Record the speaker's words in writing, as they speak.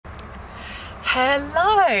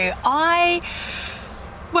Hello.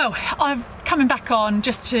 I'm coming back on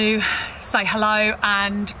just to say hello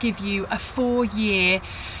and give you a 4-year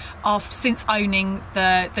of since owning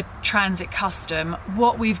the Transit Custom,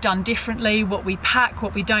 what we've done differently, what we pack,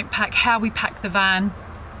 what we don't pack, how we pack the van,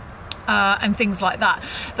 and things like that.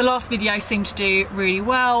 The last video seemed to do really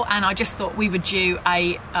well, and I just thought we would do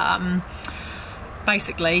a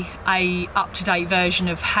basically a up-to-date version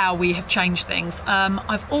of how we have changed things.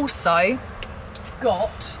 I've also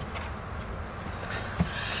got,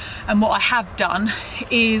 and what I have done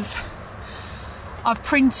is I've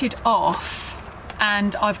printed off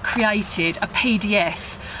and I've created a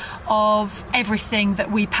PDF of everything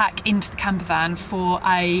that we pack into the camper van for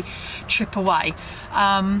a trip away.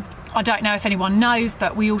 I don't know if anyone knows,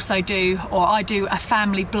 but we also do, or I do, a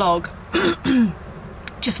family blog.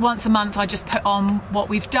 Just once a month I just put on what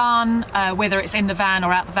we've done, whether it's in the van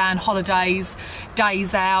or out the van, holidays,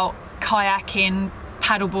 days out, kayaking,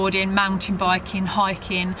 paddleboarding, mountain biking,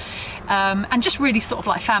 hiking, and just really sort of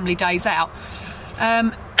like family days out.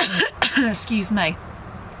 Excuse me.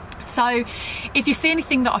 So if you see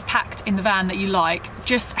anything that I've packed in the van that you like,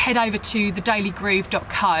 just head over to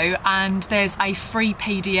thedailygroove.co and there's a free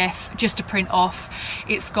PDF just to print off.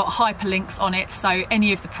 It's got hyperlinks on it, so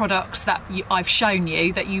any of the products that I've shown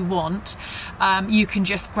you that you want, you can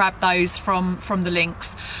just grab those from the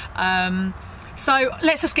links. So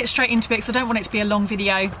let's just get straight into it because I don't want it to be a long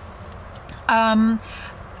video. I'm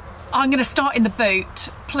going to start in the boot.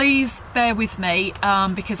 Please bear with me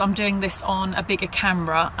because I'm doing this on a bigger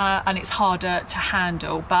camera and it's harder to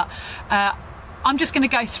handle, but I'm just going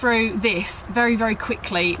to go through this very, very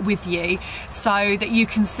quickly with you so that you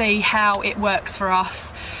can see how it works for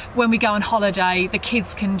us. When we go on holiday, the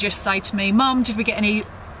kids can just say to me, "Mum, did we get any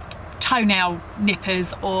toenail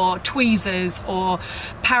nippers or tweezers or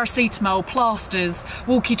paracetamol, plasters,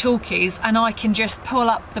 walkie-talkies?" And I can just pull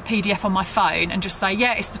up the PDF on my phone and just say,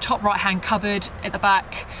 yeah, it's the top right hand cupboard at the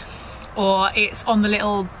back, or it's on the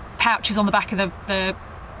little pouches on the back of the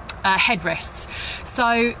headrests.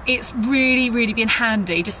 So it's really been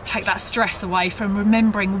handy just to take that stress away from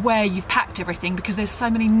remembering where you've packed everything, because there's so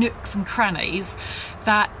many nooks and crannies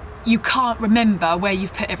that you can't remember where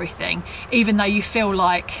you've put everything, even though you feel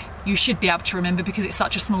like you should be able to remember because it's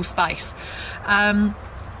such a small space.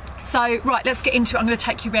 So right, let's get into it. I'm going to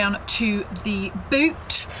take you round to the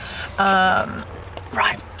boot.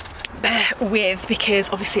 Right, bear with,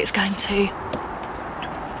 because obviously it's going to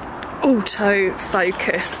auto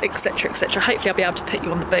focus, etc, etc. Hopefully I'll be able to put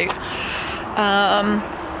you on the boot.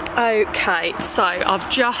 Okay, so I've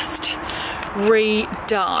just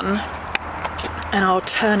redone, and I'll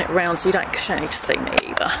turn it around so you don't need to see me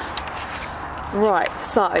either. Right,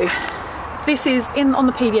 so this is on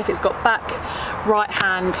the PDF. It's got back right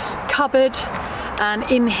hand cupboard, and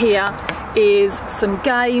in here is some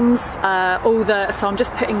games, so I'm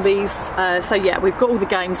just putting these, so yeah, we've got all the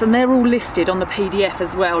games and they're all listed on the PDF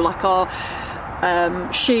as well, like our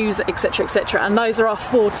shoes, etc, etc, and those are our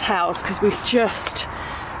 4 towels because we've just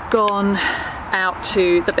gone out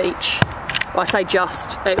to the beach. Well, I say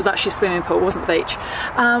just, it was actually a swimming pool, it wasn't the beach.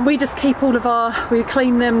 We just keep all of we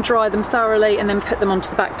clean them, dry them thoroughly, and then put them onto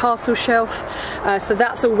the back parcel shelf. So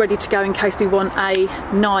that's all ready to go in case we want a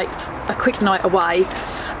quick night away.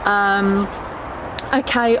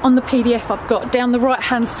 Okay, on the PDF I've got down the right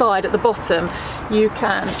hand side at the bottom, you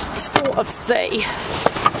can sort of see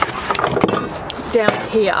down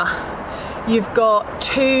here, you've got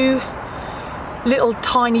 2 little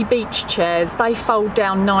tiny beach chairs. They fold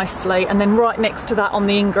down nicely, and then right next to that on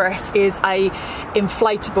the ingress is a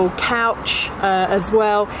inflatable couch as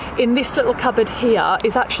well. In this little cupboard here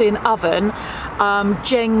is actually an oven,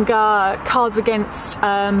 Jenga, Cards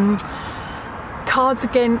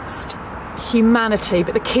Against Humanity,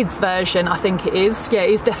 but the kids version I think it is. Yeah, it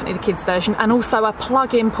is definitely the kids version, and also a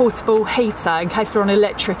plug-in portable heater in case we're on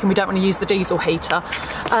electric and we don't want to use the diesel heater.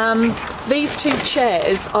 These 2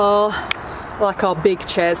 chairs are like our big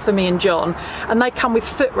chairs for me and John, and they come with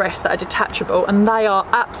footrests that are detachable, and they are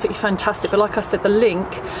absolutely fantastic. But like I said, the link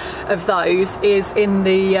of those is in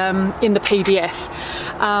the PDF.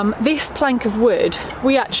 This plank of wood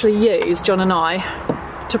we actually use, John and I,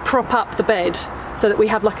 to prop up the bed so that we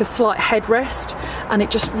have like a slight headrest, and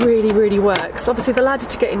it just really works. Obviously the ladder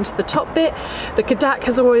to get into the top bit, the Kadak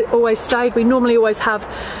has always stayed. We normally always have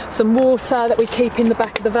some water that we keep in the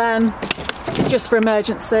back of the van just for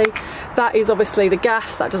emergency. That is obviously the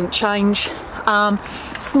gas, that doesn't change.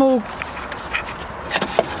 Small,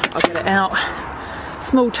 I'll get it out,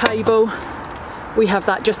 small table, we have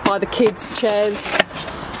that just by the kids' chairs.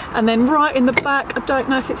 And then right in the back, I don't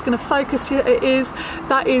know if it's going to focus yet, it is,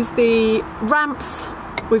 that is the ramps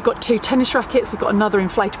we've got 2 tennis rackets, we've got another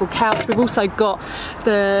inflatable couch, we've also got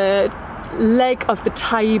the leg of the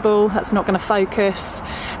table, that's not going to focus,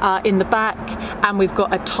 in the back, and we've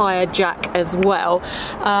got a tyre jack as well.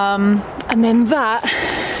 And then that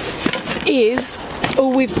is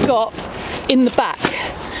all we've got in the back.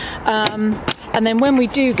 And then when we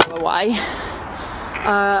do go away,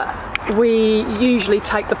 we usually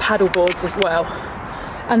take the paddle boards as well.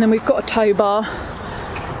 And then we've got a tow bar.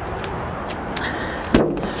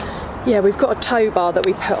 Yeah, we've got a tow bar that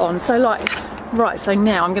we put on. So like, right, so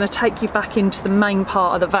now I'm going to take you back into the main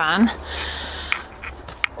part of the van.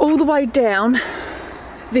 All the way down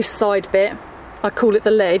this side bit, I call it the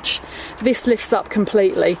ledge, this lifts up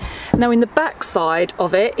completely. Now in the back side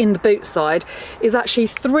of it, in the boot side, is actually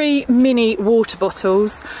 3 mini water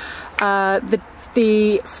bottles,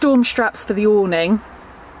 the storm straps for the awning,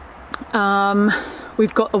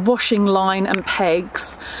 we've got a washing line and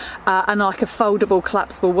pegs, and like a foldable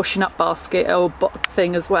collapsible washing up basket or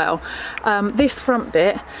thing as well. This front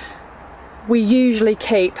bit we usually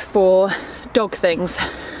keep for dog things.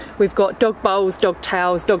 We've got dog bowls, dog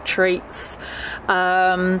towels, dog treats,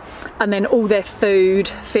 and then all their food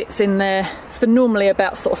fits in there for normally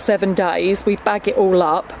about sort of 7 days. We bag it all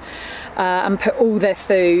up and put all their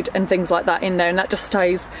food and things like that in there, and that just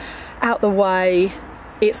stays out the way.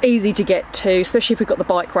 It's easy to get to, especially if we've got the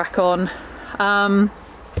bike rack on.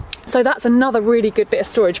 So that's another really good bit of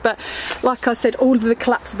storage. But like I said, all of the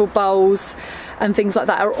collapsible bowls and things like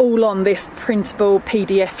that are all on this printable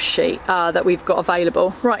PDF sheet that we've got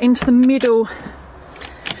available. Right, into the middle,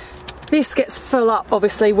 this gets full up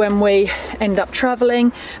obviously when we end up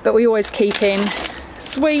travelling, but we always keep in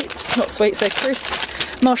sweets, not sweets, they're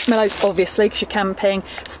crisps, marshmallows obviously because you're camping,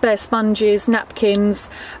 spare sponges, napkins,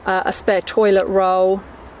 a spare toilet roll.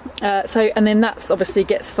 And then that's obviously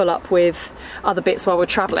gets full up with other bits while we're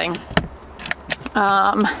travelling.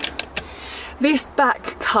 This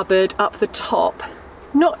back cupboard up the top,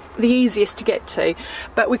 not the easiest to get to,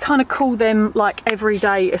 but we kind of call them like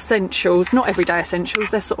everyday essentials. Not everyday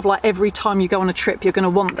essentials, they're sort of like every time you go on a trip you're going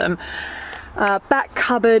to want them. Back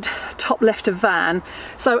cupboard, top left of van.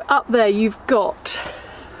 So up there you've got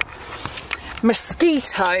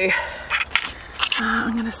mosquito.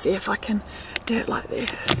 I'm going to see if I can do it like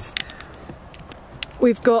this.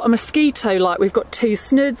 We've got a mosquito light, we've got 2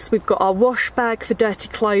 snoods, we've got our wash bag for dirty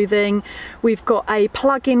clothing, we've got a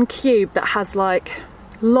plug-in cube that has like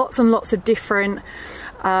lots and lots of different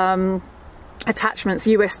attachments,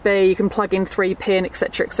 USB, you can plug in 3-pin,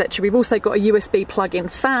 etc, etc. We've also got a USB plug-in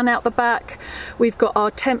fan out the back. We've got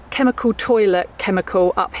our chemical toilet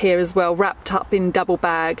chemical up here as well, wrapped up in double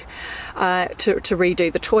bag to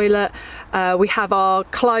redo the toilet. We have our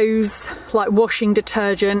clothes, like washing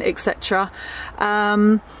detergent, etc.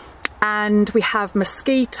 And we have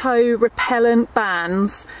mosquito repellent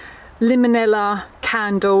bands, limonella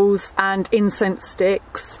candles and incense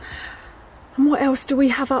sticks. And what else do we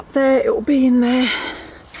have up there? It will be in there.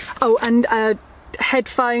 Oh, and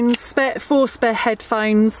headphones, 4 spare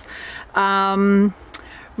headphones, rechargeable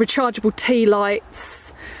tea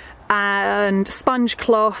lights, and sponge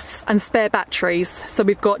cloths and spare batteries. So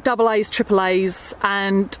we've got AA's, AAA's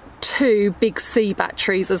and 2 big C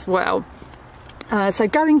batteries as well. So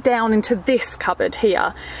going down into this cupboard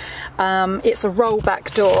here, it's a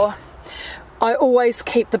rollback door. I always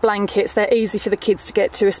keep the blankets, they're easy for the kids to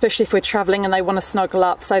get to, especially if we're travelling and they want to snuggle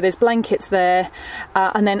up. So there's blankets there,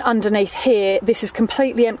 and then underneath here, this is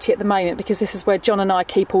completely empty at the moment because this is where John and I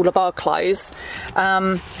keep all of our clothes.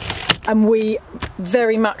 And we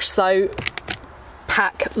very much so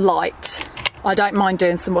pack light. I don't mind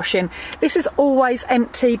doing some washing. This is always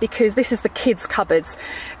empty because this is the kids' cupboards.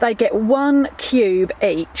 They get 1 cube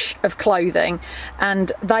each of clothing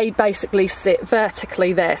and they basically sit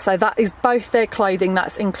vertically there. So that is both their clothing,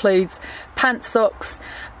 that includes pant socks,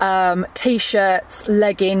 t-shirts,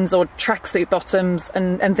 leggings or tracksuit bottoms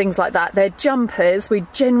and things like that. Their jumpers, we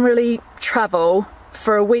generally travel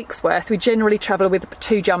for a week's worth, we generally travel with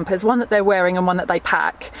 2 jumpers, one that they're wearing and one that they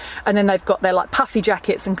pack, and then they've got their like puffy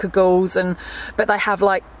jackets and cagoles, but they have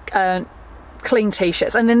like clean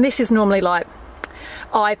t-shirts. And then this is normally like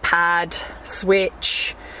iPad,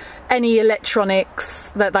 Switch, any electronics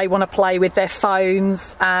that they want to play with, their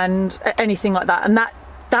phones and anything like that, and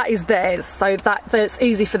that is theirs, so that's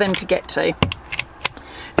easy for them to get to.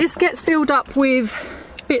 This gets filled up with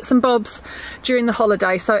bits and bobs during the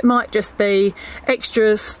holiday, so it might just be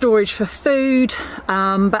extra storage for food,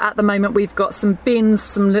 but at the moment we've got some bins,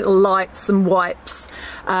 some little lights, some wipes,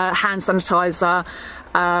 hand sanitizer,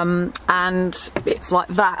 and bits like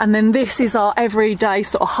that. And then this is our everyday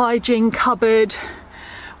sort of hygiene cupboard.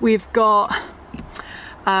 We've got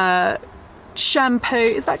shampoo.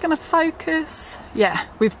 Is that going to focus? Yeah,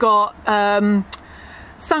 we've got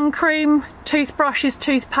sun cream, toothbrushes,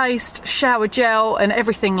 toothpaste, shower gel and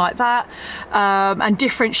everything like that, and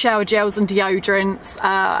different shower gels and deodorants,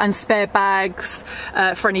 and spare bags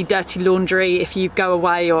for any dirty laundry if you go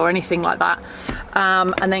away or anything like that.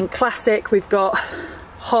 And then classic, we've got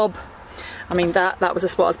hob. I mean, that was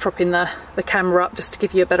just what I was propping the camera up just to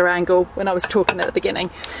give you a better angle when I was talking at the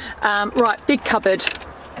beginning. Right, big cupboard.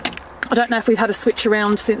 I don't know if we've had a switch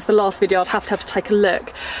around since the last video. I'd have to take a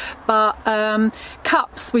look. But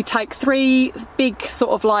cups, we take 3 big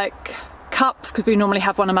sort of like cups because we normally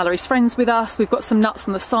have one of Mallory's friends with us. We've got some nuts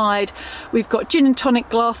on the side. We've got gin and tonic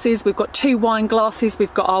glasses. We've got 2 wine glasses.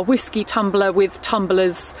 We've got our whiskey tumbler with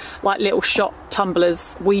tumblers, like little shot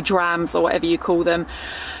tumblers, wee drams or whatever you call them.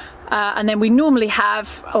 And then we normally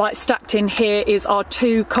have, like stacked in here, is our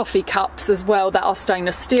 2 coffee cups as well that are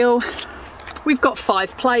stainless steel. We've got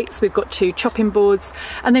 5 plates, we've got 2 chopping boards,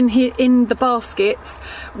 and then here in the baskets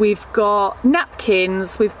we've got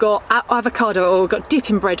napkins, we've got avocado oil, we've got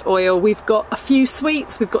dipping bread oil, we've got a few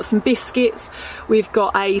sweets, we've got some biscuits, we've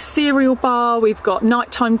got a cereal bar, we've got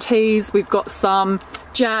nighttime teas, we've got some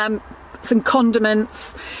jam, some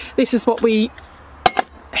condiments. This is what we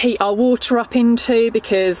heat our water up into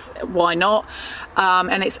because why not,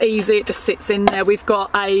 and it's easy, it just sits in there. We've got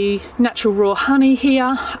a natural raw honey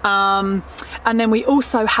here, and then we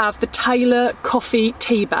also have the Taylor coffee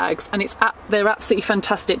tea bags, and they're absolutely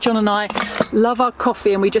fantastic. John and I love our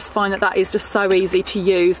coffee and we just find that is just so easy to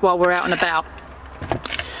use while we're out and about.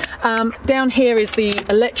 Down here is the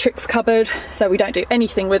electrics cupboard, so we don't do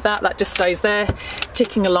anything with that just stays there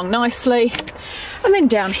ticking along nicely. And then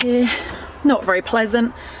down here, not very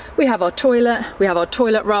pleasant, we have our toilet, we have our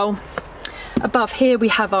toilet roll. Above here we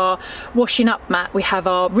have our washing up mat, we have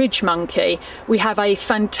our ridge monkey, we have a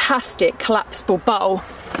fantastic collapsible bowl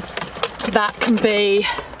that can be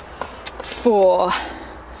for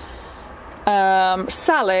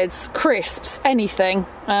salads, crisps, anything,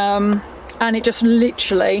 and it just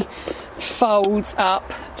literally folds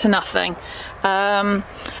up to nothing,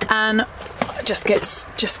 and just gets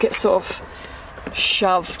sort of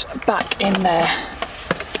shoved back in there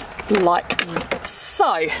like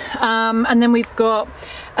so. And then we've got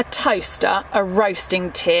a toaster, a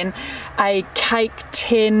roasting tin, a cake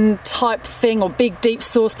tin type thing or big deep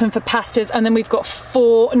saucepan for pastas, and then we've got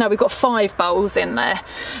 5 bowls in there,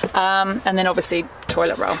 and then obviously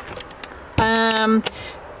toilet roll.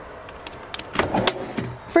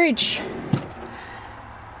 Fridge,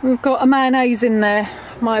 we've got a mayonnaise in there.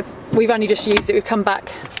 We've only just used it, we've come back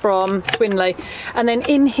from Swinley. And then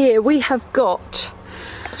in here we have got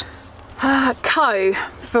Co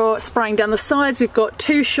for spraying down the sides. We've got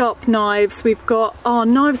 2 sharp knives, we've got our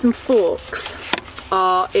knives and forks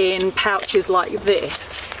are in pouches like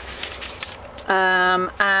this,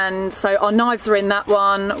 and so our knives are in that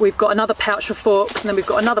one. We've got another pouch for forks, and then we've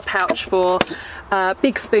got another pouch for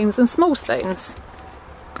big spoons and small spoons.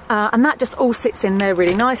 And that just all sits in there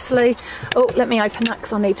really nicely. Oh, let me open that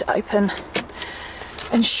because I need to open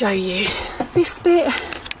and show you this bit.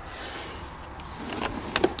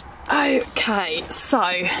 Okay,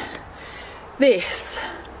 so this,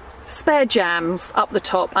 spare jams up the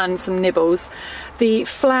top and some nibbles. The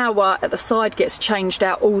flour at the side gets changed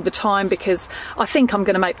out all the time because I think I'm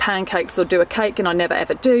going to make pancakes or do a cake, and I never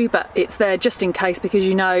ever do, but it's there just in case, because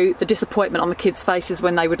you know the disappointment on the kids' faces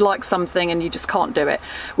when they would like something and you just can't do it.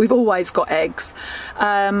 We've always got eggs.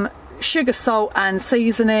 Sugar, salt and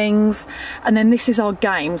seasonings, and then this is our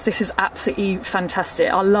games. This is absolutely fantastic.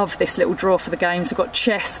 I love this little drawer for the games. We've got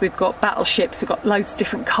chess, we've got battleships, we've got loads of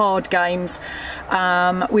different card games,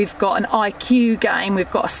 we've got an IQ game, we've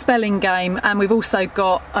got a spelling game, and we've also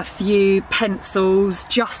got a few pencils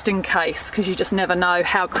just in case, because you just never know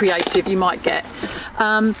how creative you might get.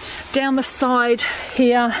 Down the side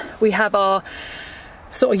here we have our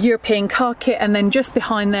sort of European car kit, and then just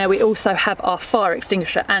behind there we also have our fire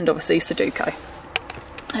extinguisher and obviously Sudoku.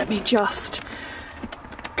 Let me just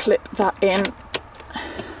clip that in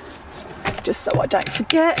just so I don't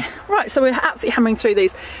forget. Right, so we're absolutely hammering through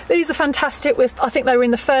these. These are fantastic. I think they were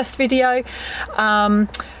in the first video.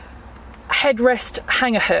 Headrest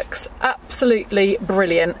hanger hooks, absolutely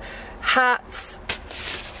brilliant. Hats,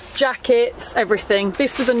 jackets, everything.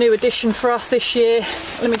 This was a new addition for us this year.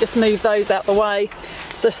 Let me just move those out the way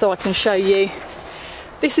just so I can show you.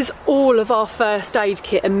 This is all of our first aid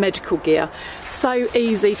kit and medical gear. So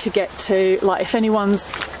easy to get to, like if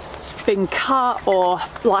anyone's been cut or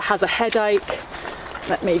like has a headache.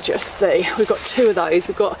 Let me just see, we've got 2 of those.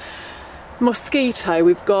 We've got mosquito,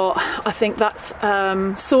 we've got, I think that's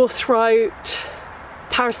sore throat,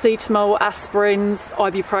 paracetamol, aspirins,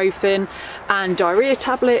 ibuprofen and diarrhea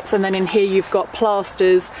tablets, and then in here you've got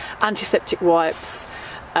plasters, antiseptic wipes,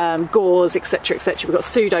 gauze, etc, etc. We've got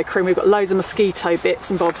pseudo cream, we've got loads of mosquito bits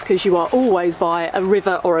and bobs because you are always by a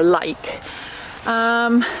river or a lake.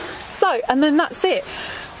 And then that's it.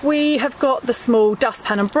 We have got the small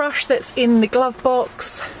dustpan and brush that's in the glove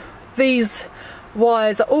box. These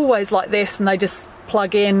wires are always like this and they just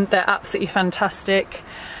plug in. They're absolutely fantastic.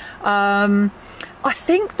 I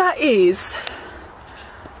think that is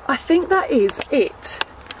it.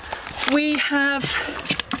 We have,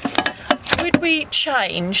 would we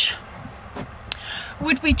change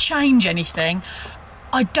anything?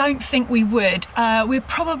 I don't think we would.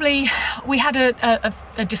 We had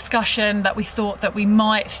a discussion that we thought that we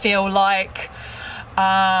might feel like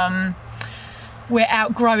we're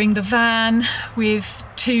outgrowing the van with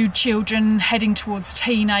 2 children heading towards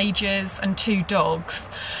teenagers and 2 dogs.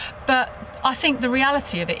 But I think the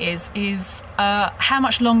reality of it is how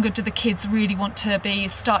much longer do the kids really want to be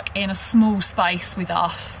stuck in a small space with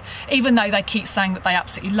us, even though they keep saying that they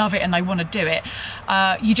absolutely love it and they want to do it.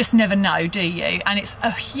 You just never know, do you? And it's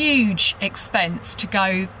a huge expense to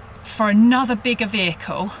go for another bigger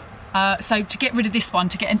vehicle. So to get rid of this one,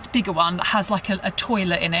 to get a bigger one that has like a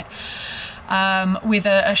toilet in it with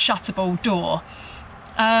a shuttable door,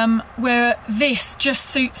 where this just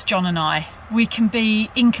suits John and I. We can be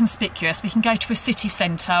inconspicuous, we can go to a city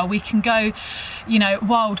centre, we can go, you know,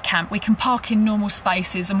 wild camp, we can park in normal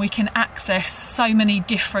spaces and we can access so many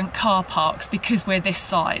different car parks because we're this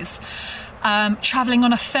size. Travelling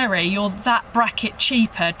on a ferry, you're that bracket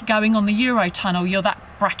cheaper. Going on the Eurotunnel, you're that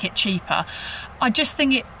bracket cheaper. I just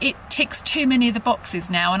think it ticks too many of the boxes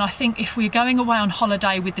now, and I think if we're going away on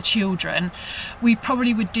holiday with the children, we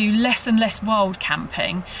probably would do less and less wild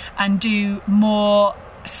camping and do more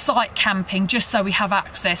site camping, just so we have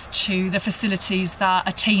access to the facilities that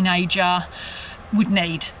a teenager would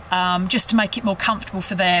need, just to make it more comfortable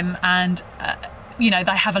for them, and you know,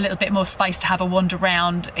 they have a little bit more space to have a wander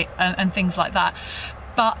around and things like that.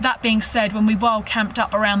 But that being said, when we wild camped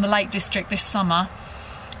up around the Lake District this summer,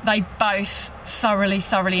 they both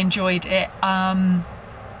thoroughly enjoyed it, and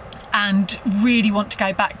really want to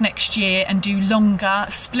go back next year and do longer,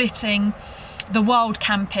 splitting the wild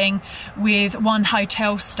camping with one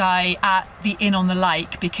hotel stay at the inn on the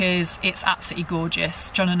lake, because it's absolutely gorgeous.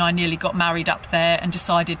 John and I nearly got married up there and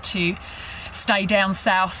decided to stay down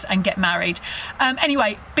south and get married.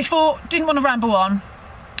 Anyway, didn't want to ramble on.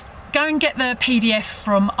 Go and get the PDF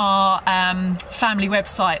from our family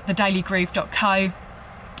website, thedailygroove.co.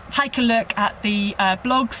 Take a look at the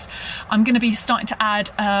blogs. I'm going to be starting to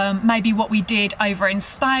add maybe what we did over in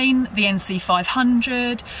Spain, the NC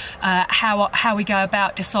 500, how we go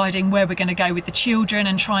about deciding where we're going to go with the children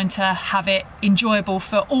and trying to have it enjoyable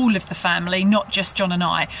for all of the family, not just John and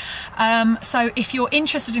I. So if you're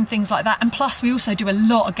interested in things like that, and plus we also do a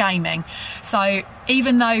lot of gaming. So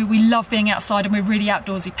even though we love being outside and we're really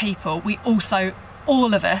outdoorsy people, we also,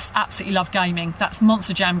 all of us, absolutely love gaming. That's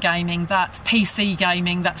Monster Jam gaming, that's PC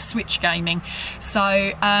gaming, that's Switch gaming.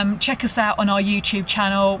 So check us out on our YouTube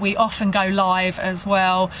channel. We often go live as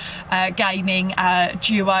well, gaming,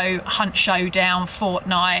 Duo, Hunt Showdown,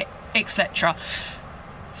 Fortnite, etc.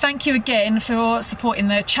 Thank you again for supporting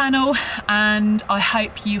the channel, and I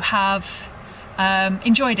hope you have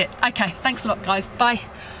enjoyed it. Okay, thanks a lot guys, bye.